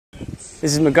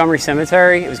This is Montgomery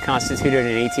Cemetery. It was constituted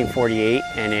in 1848,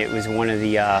 and it was one of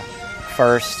the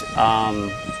first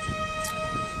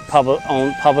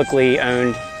publicly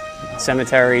owned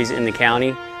cemeteries in the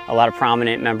county. A lot of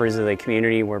prominent members of the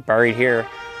community were buried here.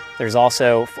 There's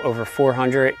also over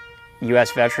 400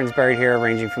 U.S. veterans buried here,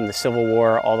 ranging from the Civil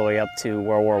War all the way up to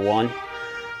World War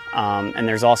I. And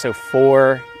there's also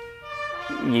 4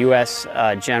 U.S.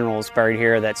 generals buried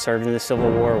here that served in the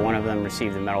Civil War. One of them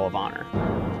received the Medal of Honor.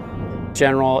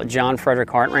 General John Frederick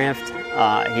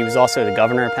Hartranft, he was also the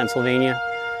governor of Pennsylvania.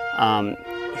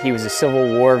 He was a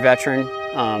Civil War veteran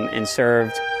and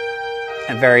served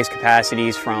in various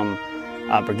capacities from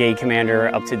brigade commander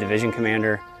up to division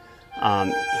commander.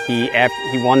 He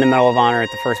won the Medal of Honor at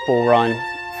the first Bull Run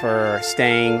for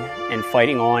staying and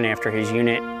fighting on after his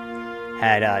unit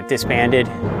had disbanded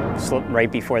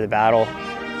right before the battle.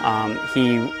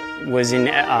 He was in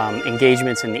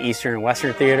engagements in the Eastern and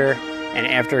Western Theater, and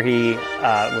after he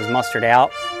was mustered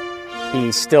out,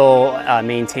 he still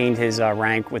maintained his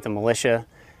rank with the militia,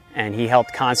 and he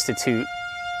helped constitute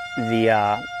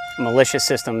the militia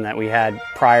system that we had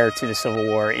prior to the Civil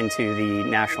War into the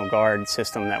National Guard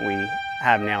system that we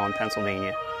have now in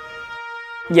Pennsylvania.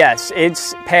 Yes,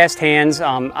 it's passed hands.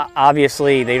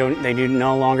 Obviously, they do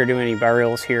no longer do any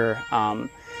burials here.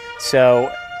 So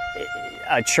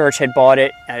a church had bought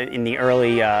it in the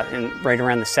early, right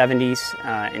around the 70s,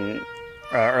 in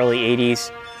early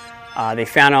 80s. They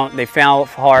found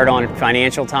hard on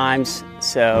financial times,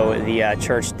 so the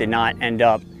church did not end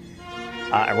up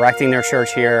erecting their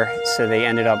church here. So they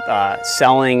ended up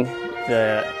selling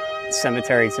the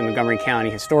cemetery to Montgomery County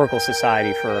Historical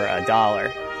Society for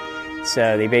 $1.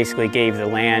 So they basically gave the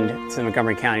land to the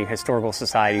Montgomery County Historical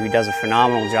Society, who does a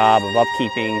phenomenal job of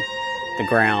upkeeping the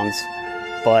grounds,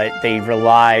 but they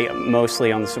rely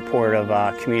mostly on the support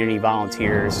of community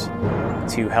volunteers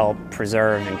to help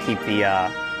preserve and keep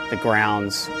the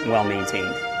grounds well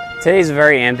maintained. Today is a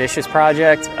very ambitious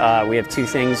project. We have 2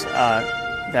 things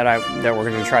that we're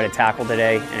going to try to tackle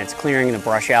today, and it's clearing the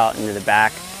brush out into the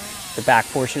back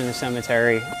portion of the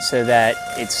cemetery, so that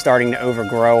it's starting to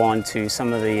overgrow onto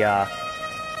some of the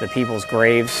people's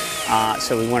graves.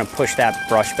 So we want to push that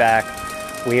brush back.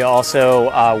 We also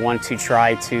want to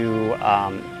try to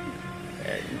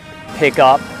pick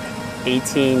up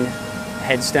 18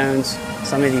 headstones.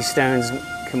 Some of these stones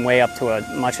can weigh up to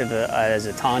as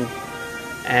a ton,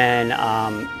 and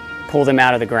pull them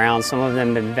out of the ground. Some of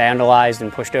them have been vandalized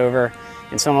and pushed over,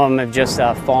 and some of them have just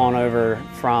fallen over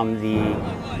from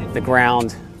the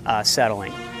ground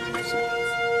settling.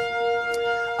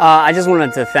 I just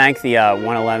wanted to thank the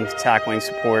 111th Attack Wing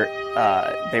support.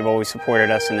 They've always supported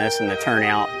us in this, and the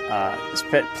turnout,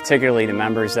 particularly the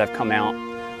members that have come out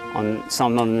on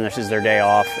some of them, this is their day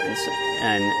off,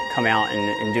 and come out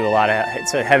and do a lot of,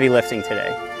 it's a heavy lifting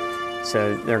today.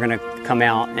 So they're going to come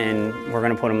out, and we're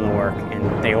going to put them to work,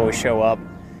 and they always show up,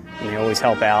 and they always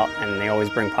help out, and they always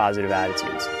bring positive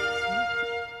attitudes.